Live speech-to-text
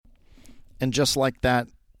And just like that,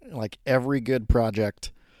 like every good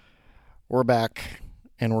project, we're back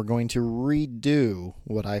and we're going to redo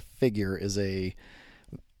what I figure is a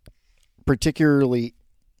particularly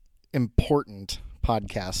important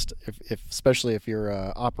podcast, if especially if you're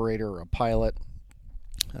an operator or a pilot,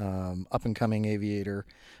 up and coming aviator,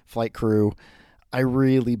 flight crew. I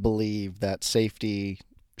really believe that safety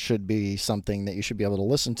should be something that you should be able to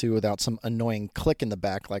listen to without some annoying click in the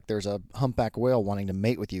back like there's a humpback whale wanting to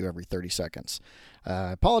mate with you every 30 seconds.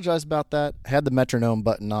 I apologize about that. I had the metronome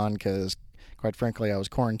button on because, quite frankly, I was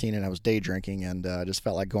quarantined and I was day drinking and just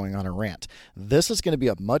felt like going on a rant. This is going to be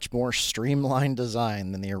a much more streamlined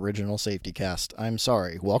design than the original Safety Cast. I'm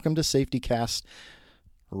sorry. Welcome to Safety Cast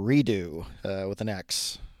Redo with an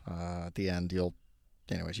X at the end. You'll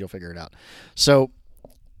figure it out. So,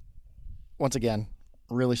 once again,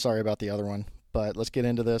 really sorry about the other one, but let's get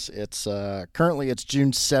into this. It's currently it's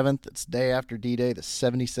June 7th. It's day after D-Day. The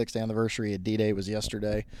 76th anniversary of D-Day was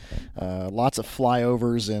yesterday. Lots of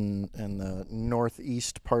flyovers in the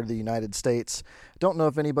northeast part of the United States. Don't know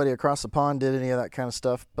if anybody across the pond did any of that kind of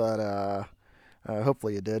stuff, but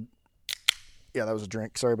hopefully you did. Yeah, that was a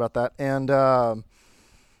drink. Sorry about that. And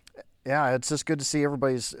yeah, it's just good to see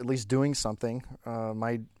everybody's at least doing something.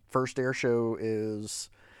 My first air show is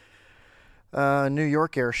New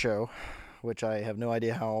York Air Show, which I have no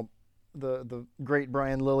idea how the great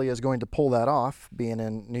Brian Lilly is going to pull that off, being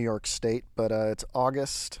in New York State. But it's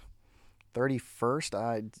August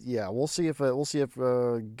 31st. We'll see if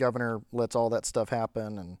Governor lets all that stuff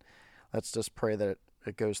happen, and let's just pray that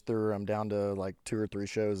it goes through. I'm down to like 2 or 3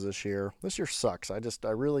 shows this year. This year sucks. I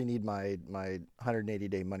really need my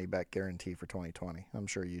 180-day money back guarantee for 2020. I'm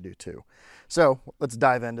sure you do too. So let's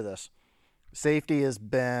dive into this. Safety has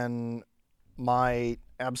been my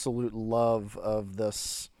absolute love of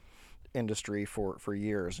this industry for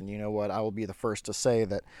years. And you know what? I will be the first to say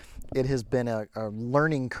that it has been a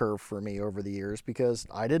learning curve for me over the years because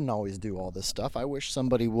I didn't always do all this stuff. I wish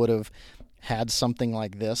somebody would have had something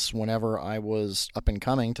like this whenever I was up and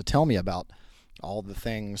coming to tell me about all the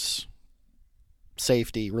things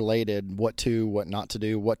safety related, what not to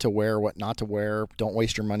do, what to wear, what not to wear. Don't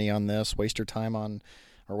waste your money on this, waste your time on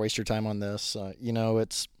this.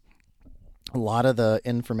 It's a lot of the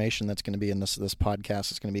information that's going to be in this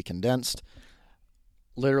podcast is going to be condensed.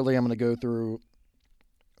 Literally, I'm going to go through,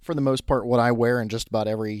 for the most part, what I wear in just about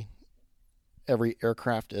every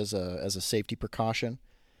aircraft as a safety precaution.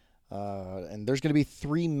 And there's going to be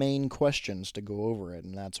 3 main questions to go over it,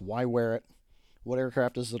 and that's why wear it, what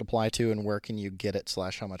aircraft does it apply to, and where can you get it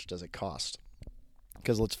 / how much does it cost?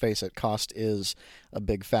 Because let's face it, cost is a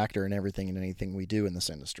big factor in everything and anything we do in this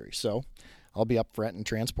industry. So I'll be upfront and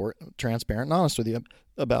transparent and honest with you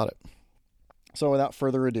about it. So without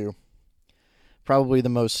further ado, probably the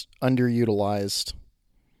most underutilized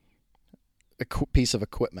piece of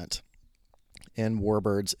equipment in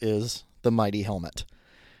warbirds is the mighty helmet.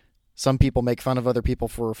 Some people make fun of other people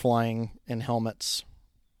for flying in helmets.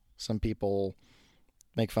 Some people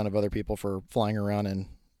make fun of other people for flying around in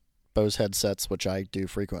Bose headsets, which I do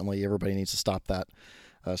frequently. Everybody needs to stop that.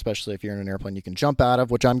 Especially if you're in an airplane you can jump out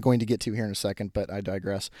of, which I'm going to get to here in a second, but I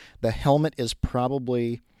digress. The helmet is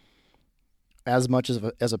probably, as much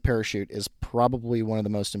as a parachute, is probably one of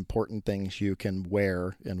the most important things you can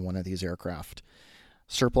wear in one of these aircraft.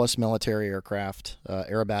 Surplus military aircraft,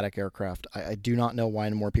 aerobatic aircraft, I do not know why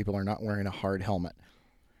more people are not wearing a hard helmet.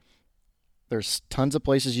 There's tons of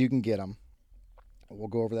places you can get them. We'll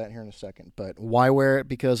go over that here in a second. But why wear it?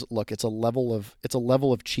 Because look, it's a level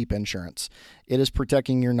of cheap insurance. It is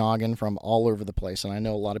protecting your noggin from all over the place. And I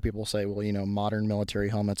know a lot of people say, well, modern military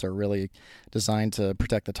helmets are really designed to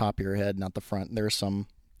protect the top of your head, not the front. There's a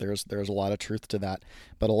lot of truth to that.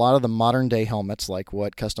 But a lot of the modern day helmets, like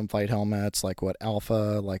what Custom Flight helmets, like what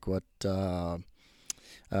Alpha, like what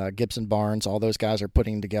Gibson Barnes, all those guys are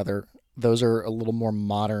putting together, those are a little more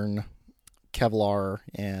modern Kevlar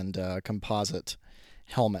and composite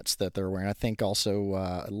helmets that they're wearing. I think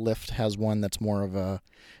also Lyft has one that's more of it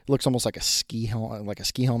looks almost like a ski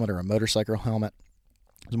helmet or a motorcycle helmet.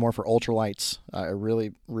 It's more for ultralights. I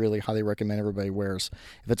really, really highly recommend everybody wears.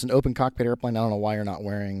 If it's an open cockpit airplane, I don't know why you're not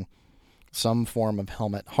wearing some form of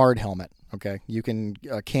helmet, hard helmet. Okay, you can.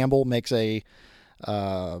 Campbell makes a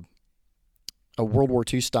World War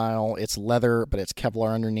II style. It's leather, but it's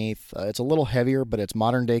Kevlar underneath. It's a little heavier, but it's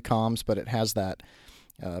modern day comms, but it has that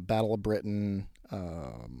Battle of Britain,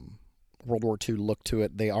 World War II look to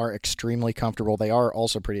it. They are extremely comfortable. They are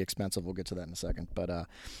also pretty expensive. We'll get to that in a second. But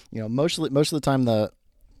most of the time the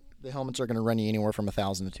helmets are going to run you anywhere from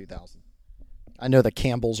 $1,000 to $2,000. I know the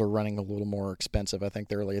Campbells are running a little more expensive. I think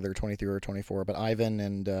they're either 23 or 24. But Ivan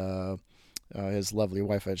and his lovely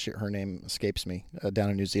wife, her name escapes me, down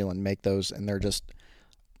in New Zealand, make those, and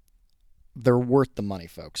they're worth the money,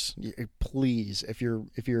 folks. Please, if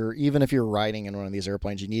you're riding in one of these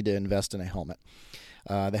airplanes, you need to invest in a helmet.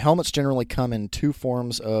 The helmets generally come in two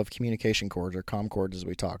forms of communication cords, or COM cords,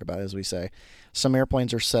 as we say. Some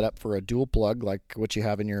airplanes are set up for a dual plug, like what you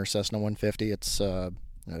have in your Cessna 150. It's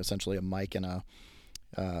essentially a mic and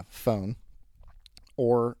a phone.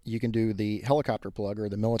 Or you can do the helicopter plug, or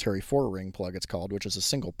the military four-ring plug, it's called, which is a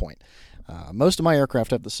single point. Most of my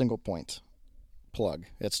aircraft have the single point plug.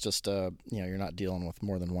 It's just you're not dealing with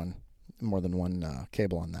more than one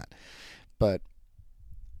cable on that. But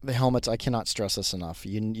the helmets, I cannot stress this enough.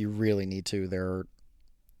 You really need to.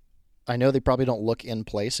 I know they probably don't look in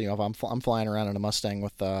place. If I'm flying around in a Mustang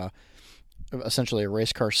with essentially a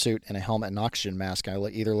race car suit and a helmet and oxygen mask, I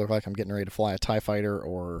either look like I'm getting ready to fly a TIE fighter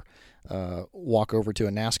or walk over to a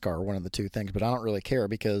NASCAR, one of the two things. But I don't really care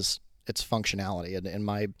because it's functionality. And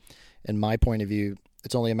in my point of view,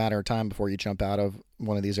 it's only a matter of time before you jump out of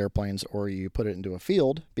one of these airplanes or you put it into a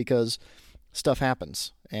field, because stuff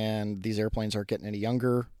happens, and these airplanes aren't getting any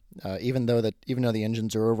younger. Even though the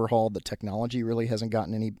engines are overhauled, the technology really hasn't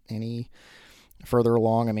gotten any further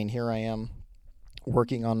along. I mean, here I am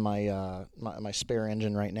working on my spare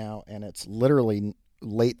engine right now, and it's literally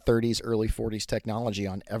late 30s, early 40s technology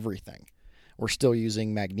on everything. We're still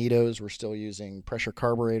using magnetos. We're still using pressure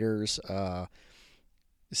carburetors,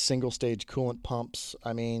 single stage coolant pumps.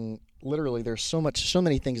 I mean, literally, there's so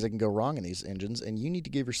many things that can go wrong in these engines, and you need to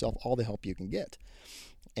give yourself all the help you can get.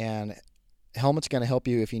 And helmet's going to help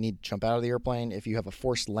you if you need to jump out of the airplane, if you have a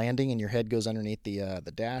forced landing and your head goes underneath the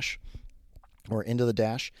dash or into the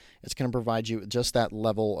dash. It's going to provide you just that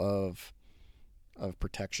level of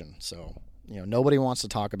protection. So, nobody wants to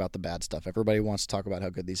talk about the bad stuff. Everybody wants to talk about how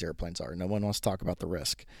good these airplanes are. No one wants to talk about the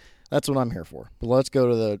risk. That's what I'm here for. But let's go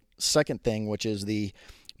to the second thing, which is the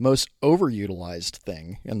most overutilized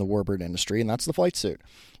thing in the warbird industry, and that's the flight suit.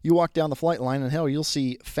 You walk down the flight line, and hell, you'll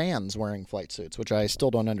see fans wearing flight suits, which I still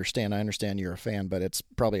don't understand. I understand you're a fan, but it's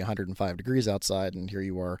probably 105 degrees outside, and here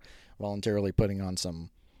you are voluntarily putting on some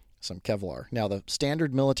Kevlar. Now, the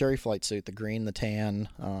standard military flight suit, the green, the tan,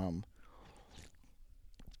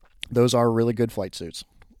 those are really good flight suits.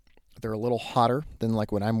 They're a little hotter than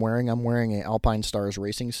like what I'm wearing. I'm wearing an Alpine Stars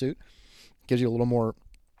racing suit. Gives you a little more.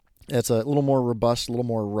 It's a little more robust, a little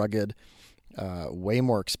more rugged, way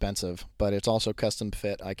more expensive, but it's also custom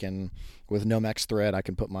fit. With Nomex thread, I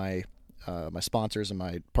can put my sponsors and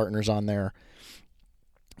my partners on there.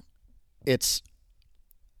 It's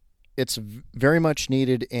very much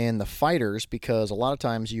needed in the fighters, because a lot of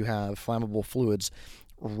times you have flammable fluids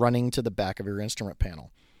running to the back of your instrument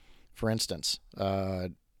panel. For instance,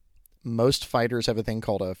 most fighters have a thing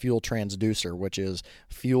called a fuel transducer, which is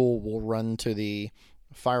fuel will run to the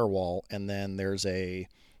firewall, and then there's a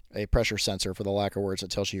pressure sensor, for the lack of words,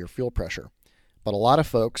 that tells you your fuel pressure. But a lot of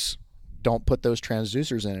folks don't put those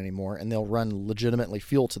transducers in anymore, and they'll run legitimately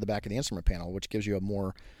fuel to the back of the instrument panel, which gives you a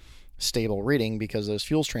more stable reading, because those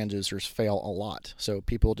fuel transducers fail a lot. So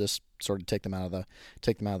people just sort of take them out of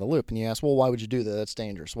the loop. And you ask, well, why would you do that? That's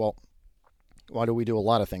dangerous. Well, why do we do a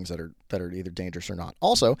lot of things that are either dangerous or not?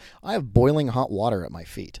 Also, I have boiling hot water at my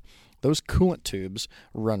feet. Those coolant tubes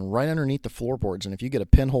run right underneath the floorboards, and if you get a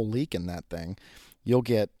pinhole leak in that thing, you'll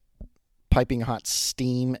get piping hot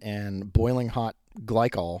steam and boiling hot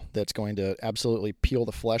glycol that's going to absolutely peel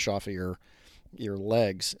the flesh off of your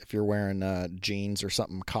legs if you're wearing jeans or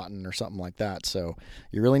something, cotton or something like that. So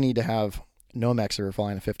you really need to have Nomex if you're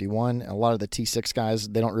flying a 51. A lot of the T6 guys,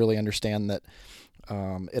 they don't really understand that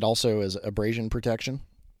it also is abrasion protection.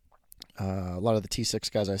 A lot of the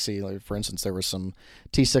T6 guys I see, like, for instance, there were some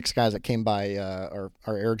T6 guys that came by our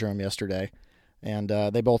aerodrome yesterday, and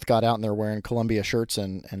they both got out and they're wearing Columbia shirts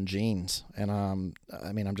and jeans. And I'm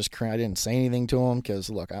just crying. I didn't say anything to them because,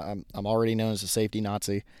 look, I'm already known as a safety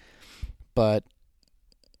Nazi, but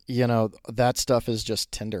that stuff is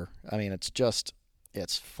just tinder. I mean, it's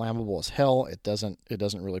flammable as hell. It doesn't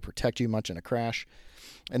really protect you much in a crash,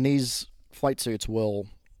 and these flight suits will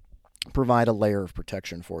provide a layer of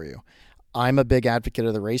protection for you. I'm a big advocate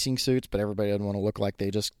of the racing suits, but everybody doesn't want to look like they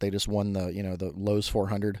just won the Lowe's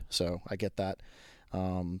 400, so I get that.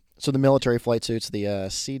 So the military flight suits, the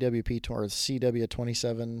CWP or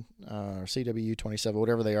CW27 or CWU27,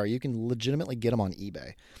 whatever they are, you can legitimately get them on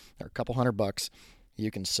eBay. They're a couple $100. You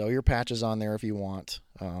can sew your patches on there if you want.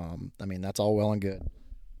 That's all well and good.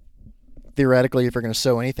 Theoretically, if you're going to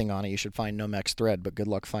sew anything on it, you should find Nomex thread, but good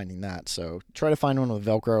luck finding that. So try to find one with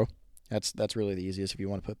Velcro. That's really the easiest if you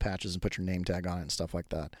want to put patches and put your name tag on it and stuff like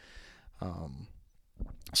that.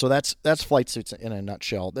 So that's flight suits in a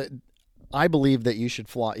nutshell. I believe that you should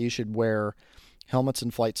fly. You should wear helmets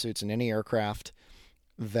and flight suits in any aircraft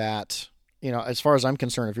that, as far as I'm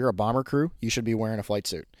concerned, if you're a bomber crew, you should be wearing a flight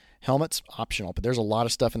suit. Helmet's optional, but there's a lot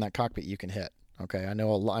of stuff in that cockpit you can hit. Okay, I know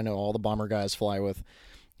all the bomber guys fly with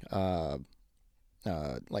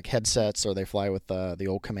like headsets, or they fly with the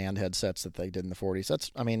old command headsets that they did in the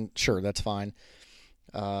 40s. Sure, that's fine.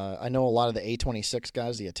 I know a lot of the A-26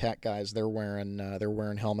 guys, the attack guys, they're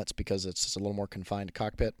wearing helmets because it's just a little more confined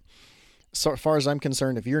cockpit. So far as I'm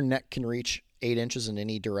concerned, if your neck can reach 8 inches in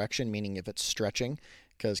any direction, meaning if it's stretching,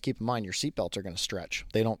 because keep in mind your seatbelts are going to stretch.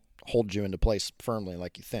 They don't hold you into place firmly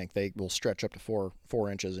like you think. They will stretch up to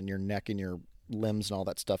 4 inches, and your neck and your limbs and all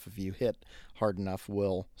that stuff, if you hit hard enough,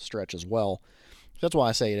 will stretch as well. That's why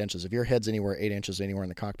I say 8 inches. If your head's anywhere 8 inches anywhere in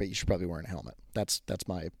the cockpit, you should probably wear a helmet.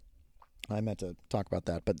 I meant to talk about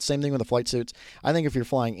that. But same thing with the flight suits. I think if you're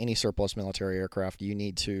flying any surplus military aircraft, you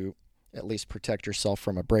need to at least protect yourself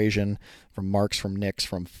from abrasion, from marks, from nicks,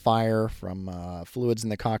 from fire, from fluids in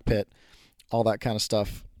the cockpit, all that kind of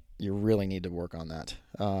stuff. You really need to work on that.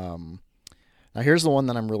 Now, here's the one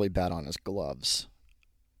that I'm really bad on is gloves.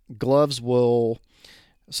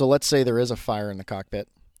 So let's say there is a fire in the cockpit,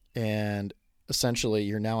 and essentially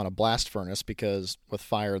you're now in a blast furnace because with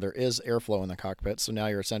fire there is airflow in the cockpit. So now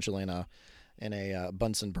you're essentially in a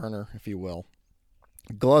Bunsen burner, if you will.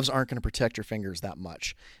 Gloves aren't going to protect your fingers that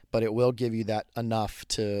much, but it will give you that enough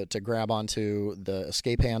to grab onto the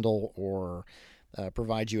escape handle or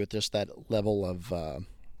provide you with just that level of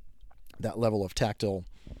tactile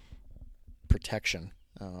protection.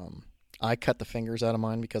 I cut the fingers out of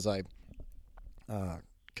mine because I run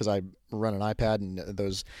an iPad, and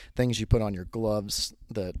those things you put on your gloves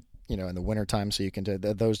that in the wintertime so you can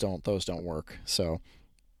those don't work. So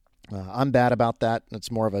I'm bad about that.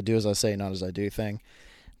 It's more of a do as I say, not as I do thing.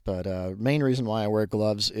 But main reason why I wear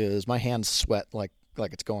gloves is my hands sweat like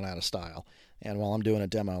it's going out of style. And while I'm doing a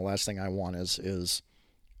demo, last thing I want is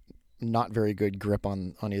not very good grip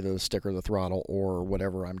on either the stick or the throttle or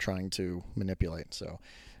whatever I'm trying to manipulate. So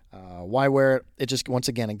why wear it? It just, once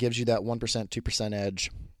again, it gives you that 1%, 2%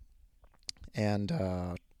 edge. And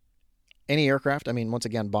any aircraft, once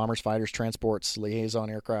again, bombers, fighters, transports, liaison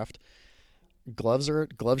aircraft, gloves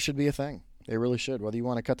should be a thing. They really should. Whether you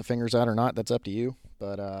want to cut the fingers out or not, that's up to you.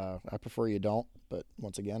 But I prefer you don't. But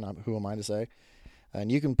once again, who am I to say? And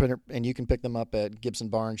you can pick them up at Gibson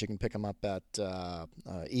Barnes. You can pick them up at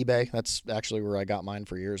eBay. That's actually where I got mine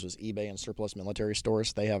for years, was eBay and surplus military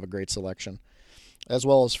stores. They have a great selection, as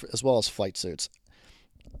well as flight suits.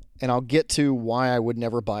 And I'll get to why I would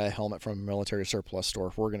never buy a helmet from a military surplus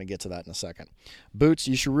store. We're going to get to that in a second. Boots,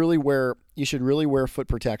 you should really wear foot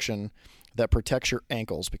protection that protects your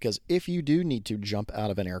ankles, because if you do need to jump out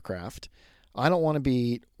of an aircraft, I don't want to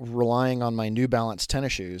be relying on my New Balance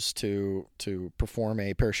tennis shoes to perform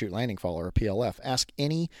a parachute landing fall or a PLF. Ask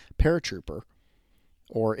any paratrooper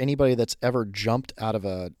or anybody that's ever jumped out of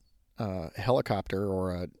a helicopter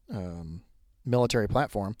or a military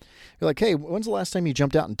platform. You're like, hey, when's the last time you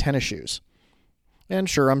jumped out in tennis shoes? And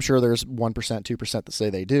sure, I'm sure there's 1%, 2% that say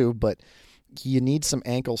they do, but you need some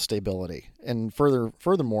ankle stability. And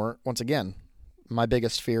furthermore, once again, my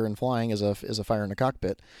biggest fear in flying is a fire in the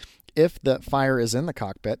cockpit. If the fire is in the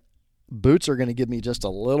cockpit, boots are going to give me just a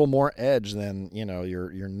little more edge than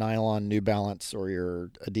your nylon New Balance or your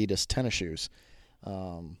Adidas tennis shoes,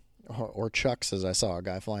 or Chucks, as I saw a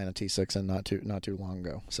guy flying a T6 in not too long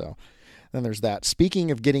ago. So then there's that.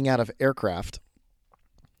 Speaking of getting out of aircraft,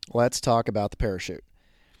 let's talk about the parachute.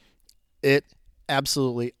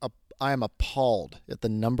 I am appalled at the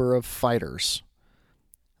number of fighters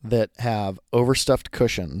that have overstuffed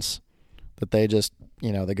cushions that they just,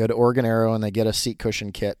 they go to Oregon Aero and they get a seat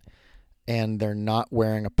cushion kit and they're not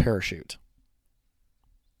wearing a parachute.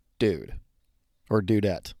 Dude or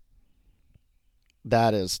dudette.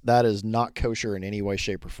 That is not kosher in any way,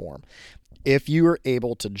 shape, or form. If you are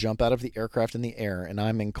able to jump out of the aircraft in the air, and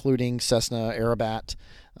I'm including Cessna Aerobat,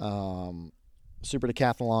 Super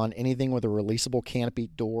Decathlon, anything with a releasable canopy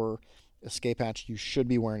door, escape hatch, you should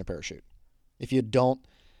be wearing a parachute. If you don't,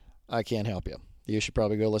 I can't help you. You should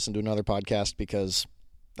probably go listen to another podcast, because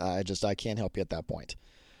I can't help you at that point.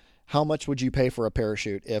 How much would you pay for a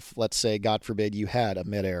parachute if, let's say, God forbid, you had a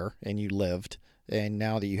midair and you lived, and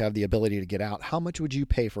now that you have the ability to get out, how much would you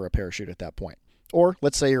pay for a parachute at that point? Or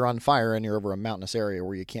let's say you're on fire and you're over a mountainous area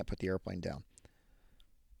where you can't put the airplane down.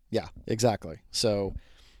 Yeah, exactly. So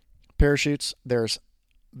parachutes, there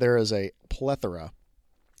is a plethora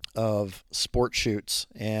of sport chutes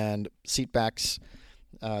and seat backs.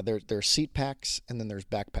 There's seat packs, and then there's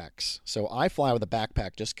backpacks. So I fly with a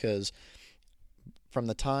backpack just because from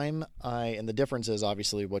the time and the difference is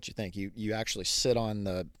obviously what you think. You actually sit on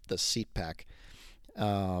the seat pack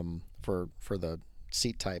for the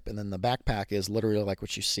seat type, and then the backpack is literally like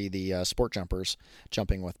what you see the sport jumpers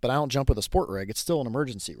jumping with. But I don't jump with a sport rig; it's still an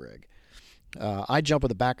emergency rig. I jump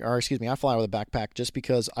with I fly with a backpack just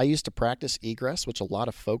because I used to practice egress, which a lot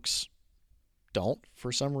of folks don't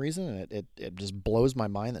for some reason, and it just blows my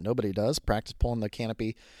mind that nobody does. Practice pulling the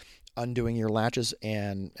canopy, undoing your latches,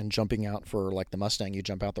 and jumping out. For like the Mustang, you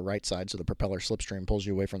jump out the right side so the propeller slipstream pulls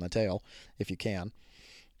you away from the tail if you can.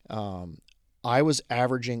 I was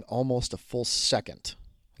averaging almost a full second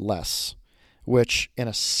less, which in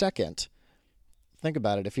a second, think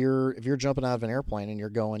about it. If you're jumping out of an airplane and you're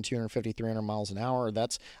going 250, 300 miles an hour,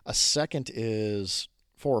 that's a second is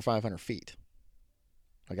 400 or 500 feet.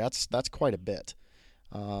 Like that's quite a bit.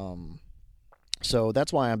 So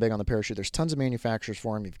that's why I'm big on the parachute. There's tons of manufacturers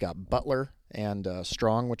for them. You've got Butler and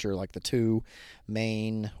Strong, which are like the two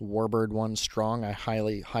main Warbird ones. Strong, I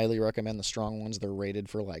highly recommend the Strong ones. They're rated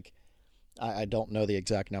for like, I don't know the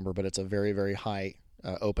exact number, but it's a very, very high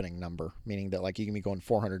opening number, meaning that like you can be going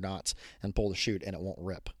 400 knots and pull the chute and it won't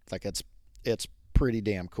rip. Like it's pretty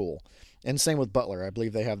damn cool. And same with Butler. I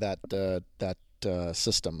believe they have that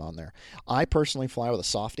system on there. I personally fly with a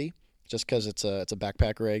softy just because it's a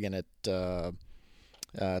backpack rig, and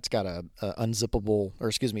it's got a unzippable, or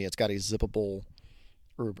excuse me, it's got a zippable,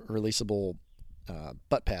 releasable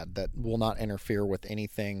butt pad that will not interfere with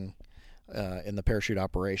anything in the parachute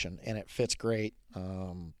operation, and it fits great.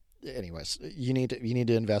 Anyways, you need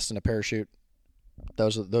to invest in a parachute.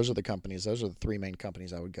 Those are the companies. Those are the three main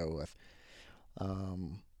companies I would go with.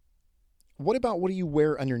 What do you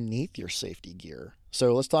wear underneath your safety gear?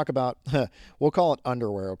 So let's talk about, we'll call it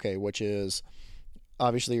underwear, okay, which is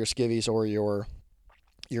obviously your skivvies or your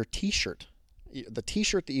t-shirt. The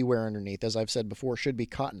t-shirt that you wear underneath, as I've said before, should be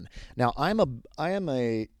cotton. Now, I am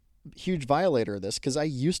a huge violator of this because I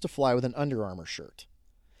used to fly with an Under Armour shirt,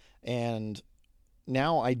 and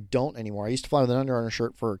now I don't anymore. I used to fly with an Under Armour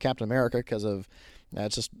shirt for Captain America because of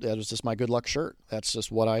that was just my good luck shirt. That's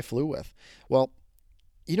just what I flew with. Well,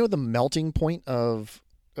 you know the melting point of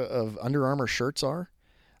Under Armour shirts are?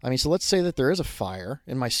 I mean, so let's say that there is a fire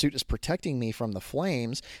and my suit is protecting me from the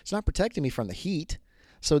flames. It's not protecting me from the heat.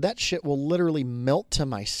 So that shit will literally melt to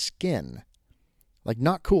my skin. Like,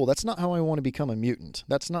 not cool. That's not how I want to become a mutant.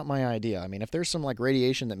 That's not my idea. I mean, if there's some like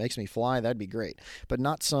radiation that makes me fly, that'd be great. But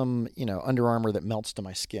not some, Under Armour that melts to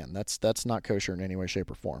my skin. That's not kosher in any way,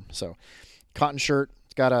 shape, or form. So, cotton shirt,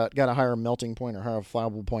 it's got a higher melting point or higher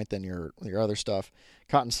flammable point than your other stuff.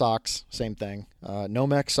 Cotton socks, same thing.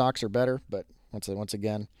 Nomex socks are better, but once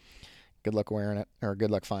again, good luck wearing it, or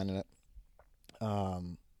good luck finding it.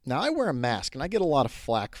 Now I wear a mask, and I get a lot of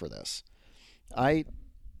flack for this.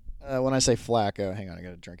 When I say flack, hang on, I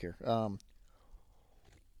got a drink here.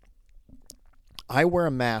 I wear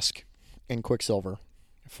a mask in Quicksilver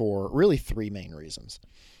for really three main reasons.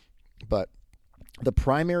 But the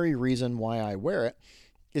primary reason why I wear it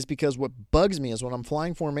is because what bugs me is when I'm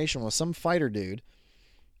flying formation with some fighter dude,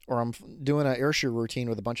 or I'm doing an airshow routine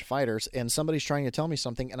with a bunch of fighters, and somebody's trying to tell me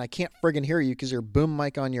something, and I can't friggin' hear you because your boom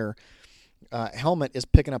mic on your helmet is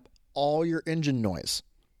picking up all your engine noise.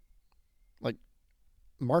 Like,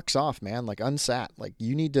 marks off, man. Like, unsat. Like,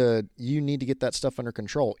 you need to get that stuff under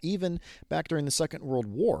control. Even back during the Second World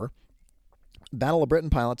War, Battle of Britain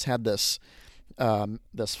pilots had this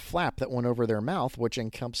flap that went over their mouth, which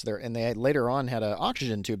encompassed and they later on had an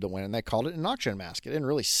oxygen tube that went, and they called it an oxygen mask. It didn't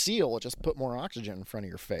really seal; it just put more oxygen in front of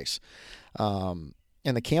your face.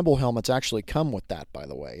 And the Campbell helmets actually come with that, by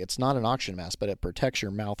the way. It's not an oxygen mask, but it protects your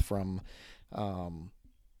mouth from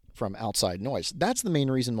outside noise. That's the main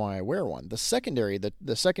reason why I wear one. The secondary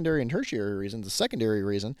and tertiary reason, the secondary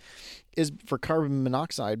reason is for carbon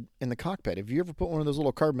monoxide in the cockpit. If you ever put one of those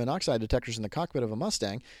little carbon monoxide detectors in the cockpit of a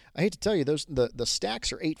Mustang, I hate to tell you, the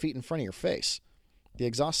stacks are 8 feet in front of your face, the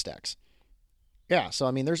exhaust stacks. Yeah, so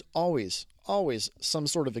I mean, there's always some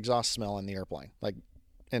sort of exhaust smell in the airplane. Like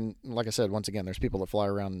I said, once again, there's people that fly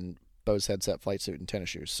around in Bose headset, flight suit, and tennis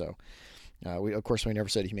shoes. So we never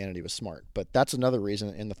said humanity was smart, but that's another reason.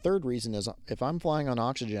 And the third reason is if I'm flying on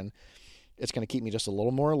oxygen, it's going to keep me just a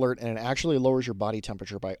little more alert, and it actually lowers your body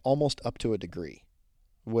temperature by almost up to a degree,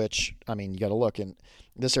 which, I mean, you got to look. In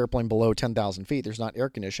this airplane below 10,000 feet, there's not air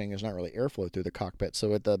conditioning. There's not really airflow through the cockpit.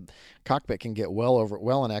 So the cockpit can get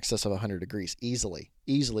well in excess of 100 degrees easily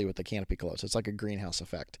with the canopy closed. It's like a greenhouse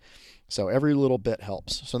effect. So every little bit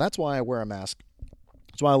helps. So that's why I wear a mask.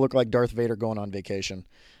 That's why I look like Darth Vader going on vacation.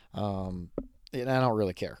 and I don't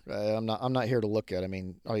really care. I'm not here to look at. I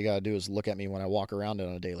mean, all you gotta do is look at me when I walk around on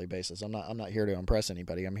a daily basis. I'm not here to impress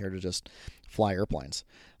anybody. I'm here to just fly airplanes.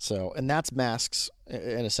 So, and that's masks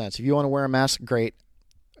in a sense. If you want to wear a mask, great.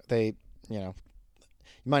 They, you know,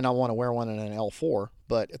 you might not want to wear one in an L4,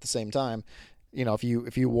 but at the same time, if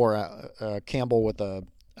you wore a Campbell with a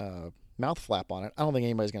mouth flap on it, I don't think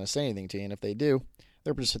anybody's going to say anything to you. And if they do,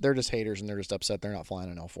 they're just haters and they're just upset they're not flying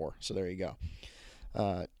an L4. So there you go.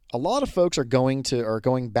 A lot of folks are going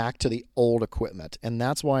back to the old equipment, and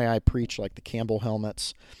that's why I preach like the Campbell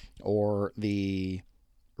helmets or the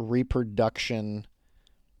reproduction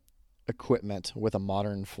equipment with a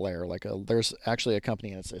modern flare. There's actually a company,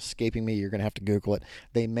 and it's escaping me. You're going to have to Google it.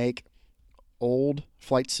 They make old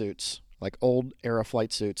flight suits, like old era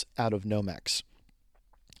flight suits, out of Nomex.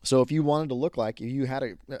 So if you wanted to look like you had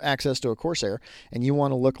access to a Corsair and you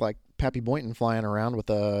want to look like Pappy Boynton flying around with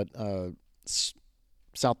a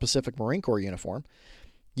South Pacific Marine Corps uniform,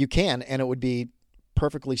 you can, and it would be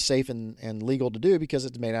perfectly safe and legal to do because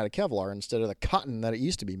it's made out of Kevlar instead of the cotton that it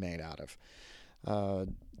used to be made out of.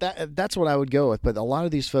 That's what I would go with. But a lot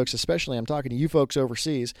of these folks, especially I'm talking to you folks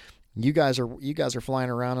overseas, you guys are flying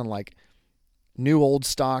around in like new old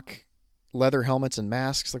stock leather helmets and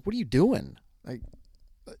masks. Like, what are you doing? Like,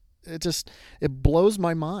 it blows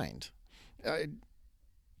my mind.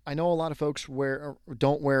 I know a lot of folks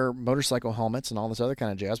don't wear motorcycle helmets and all this other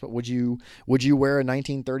kind of jazz, but would you wear a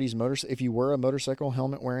 1930s if you were a motorcycle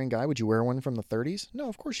helmet wearing guy, would you wear one from the 30s? No,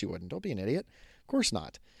 of course you wouldn't. Don't be an idiot. Of course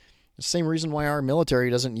not. The same reason why our military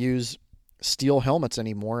doesn't use steel helmets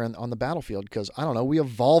anymore on the battlefield, because I don't know, we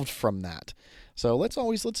evolved from that. So let's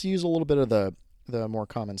use a little bit of the more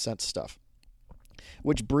common sense stuff.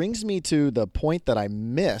 Which brings me to the point that I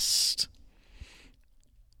missed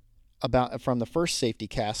from the first safety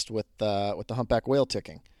cast with the humpback whale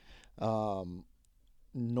ticking. Normalization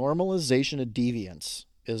of deviance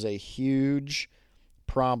is a huge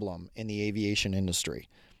problem in the aviation industry.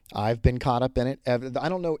 I've been caught up in it. I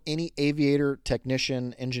don't know any aviator,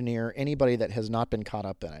 technician, engineer, anybody that has not been caught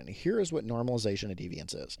up in it. And here is what normalization of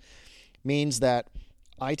deviance is. It means that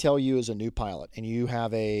I tell you as a new pilot, and you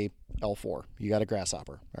have a L4, you got a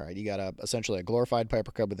Grasshopper, all right, you got essentially a glorified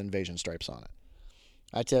Piper Cub with invasion stripes on it.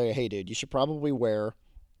 I tell you, hey, dude, you should probably wear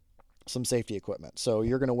some safety equipment. So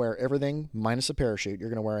you're going to wear everything minus a parachute. You're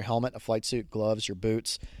going to wear a helmet, a flight suit, gloves, your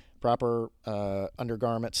boots, proper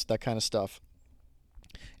undergarments, that kind of stuff.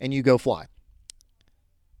 And you go fly.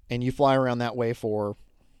 And you fly around that way for,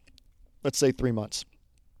 let's say, 3 months.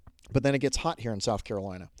 But then it gets hot here in South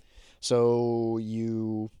Carolina. So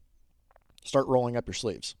you start rolling up your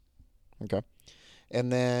sleeves. Okay.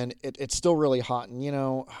 And then it's still really hot.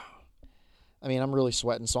 And, I'm really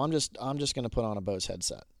sweating. So I'm just going to put on a Bose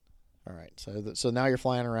headset. All right. So now you're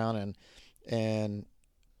flying around and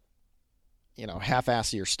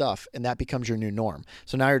half-ass your stuff, and that becomes your new norm.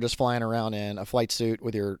 So now you're just flying around in a flight suit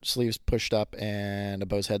with your sleeves pushed up and a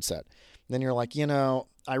Bose headset. And then you're like,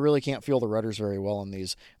 I really can't feel the rudders very well in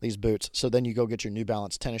these boots. So then you go get your New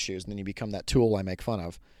Balance tennis shoes, and then you become that tool I make fun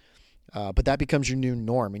of. But that becomes your new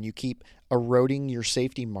norm, and you keep eroding your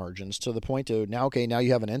safety margins to the point to now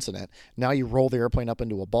you have an incident. Now you roll the airplane up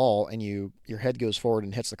into a ball, and your head goes forward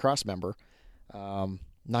and hits the cross member.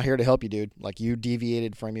 Not here to help you, dude. Like, you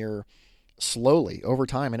deviated from your slowly over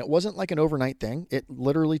time, and it wasn't like an overnight thing. It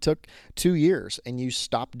literally took 2 years, and you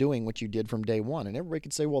stopped doing what you did from day one. And everybody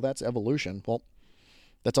could say, well, that's evolution. Well,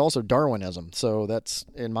 that's also Darwinism. So that's,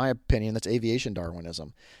 in my opinion, that's aviation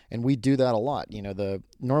Darwinism. And we do that a lot. The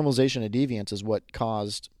normalization of deviance is what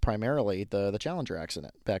caused primarily the Challenger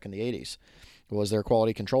accident back in the 80s. Was their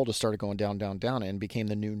quality control just started going down, down, down, and became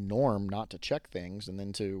the new norm not to check things and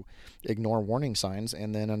then to ignore warning signs.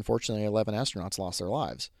 And then, unfortunately, 11 astronauts lost their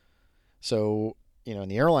lives. So, in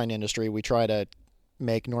the airline industry, we try to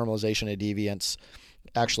make normalization of deviance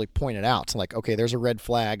actually point it out. It's like, okay, there's a red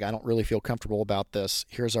flag. I don't really feel comfortable about this.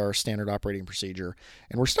 Here's our standard operating procedure.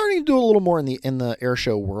 And we're starting to do a little more in the air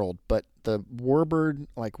show world. But the Warbird,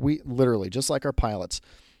 like, we literally, just like our pilots,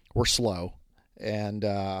 we're slow. And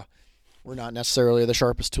we're not necessarily the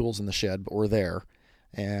sharpest tools in the shed, but we're there.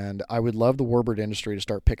 And I would love the Warbird industry to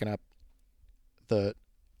start picking up the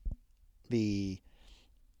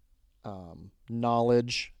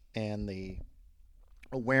knowledge and the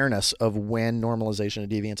awareness of when normalization of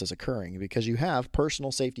deviance is occurring, because you have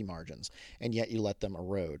personal safety margins and yet you let them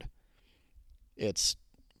erode. It's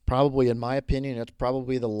probably, in my opinion, it's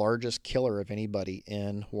probably the largest killer of anybody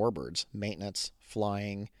in warbirds. Maintenance,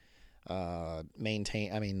 flying, managing,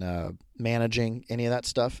 any of that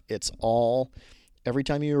stuff. It's all, every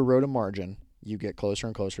time you erode a margin, you get closer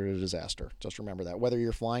and closer to disaster. Just remember that. Whether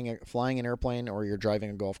you're flying an airplane or you're driving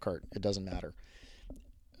a golf cart, it doesn't matter.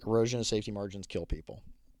 Erosion of safety margins kill people.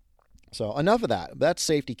 So enough of that. That's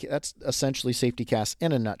safety. That's essentially Safety Cast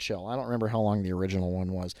in a nutshell. I don't remember how long the original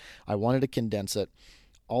one was. I wanted to condense it.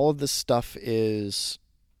 All of this stuff is.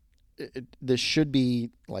 This should be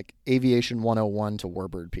like Aviation 101 to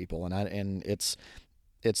warbird people, and it's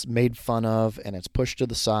made fun of and it's pushed to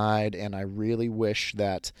the side. And I really wish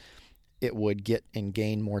that it would get and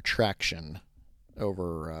gain more traction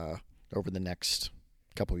over the next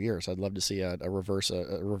couple of years. I'd love to see a reverse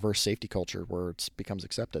safety culture where it becomes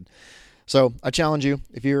accepted. So I challenge you,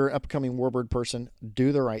 if you're an upcoming warbird person,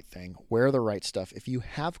 do the right thing, wear the right stuff. If you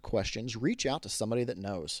have questions, reach out to somebody that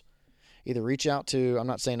knows. Either reach out to, I'm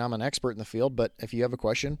not saying I'm an expert in the field, but if you have a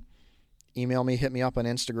question, email me, hit me up on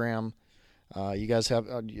Instagram. You guys have,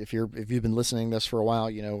 if you've been listening to this for a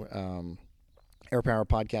while,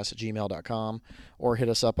 airpowerpodcast@gmail.com, or hit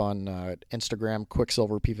us up on Instagram,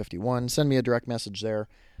 QuicksilverP51. Send me a direct message there.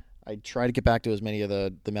 I try to get back to as many of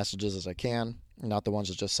the messages as I can, not the ones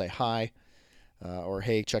that just say hi or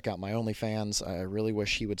hey, check out my OnlyFans. I really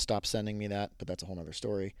wish he would stop sending me that, but that's a whole other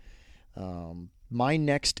story. My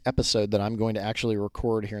next episode that I'm going to actually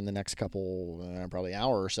record here in the next couple, probably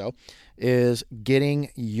hour or so, is getting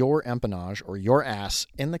your empennage or your ass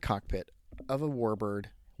in the cockpit of a warbird.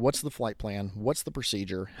 What's the flight plan? What's the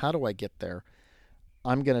procedure? How do I get there?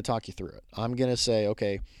 I'm going to talk you through it. I'm going to say,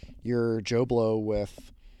 okay, you're Joe Blow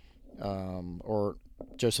with, or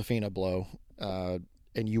Josephina Blow,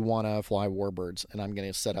 and you want to fly warbirds, and I'm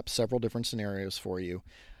going to set up several different scenarios for you,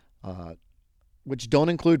 which don't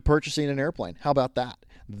include purchasing an airplane. How about that?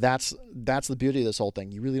 That's the beauty of this whole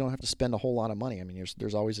thing. You really don't have to spend a whole lot of money. I mean,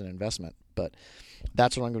 there's always an investment, but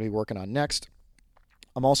that's what I'm going to be working on next.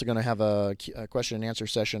 I'm also going to have a question and answer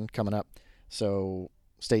session coming up, so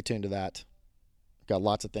stay tuned to that. Got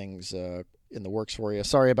lots of things in the works for you.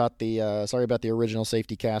 Sorry about the original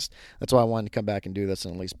Safety Cast. That's why I wanted to come back and do this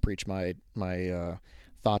and at least preach my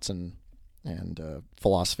thoughts and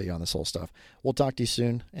philosophy on this whole stuff. We'll talk to you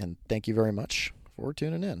soon, and thank you very much for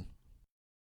tuning in.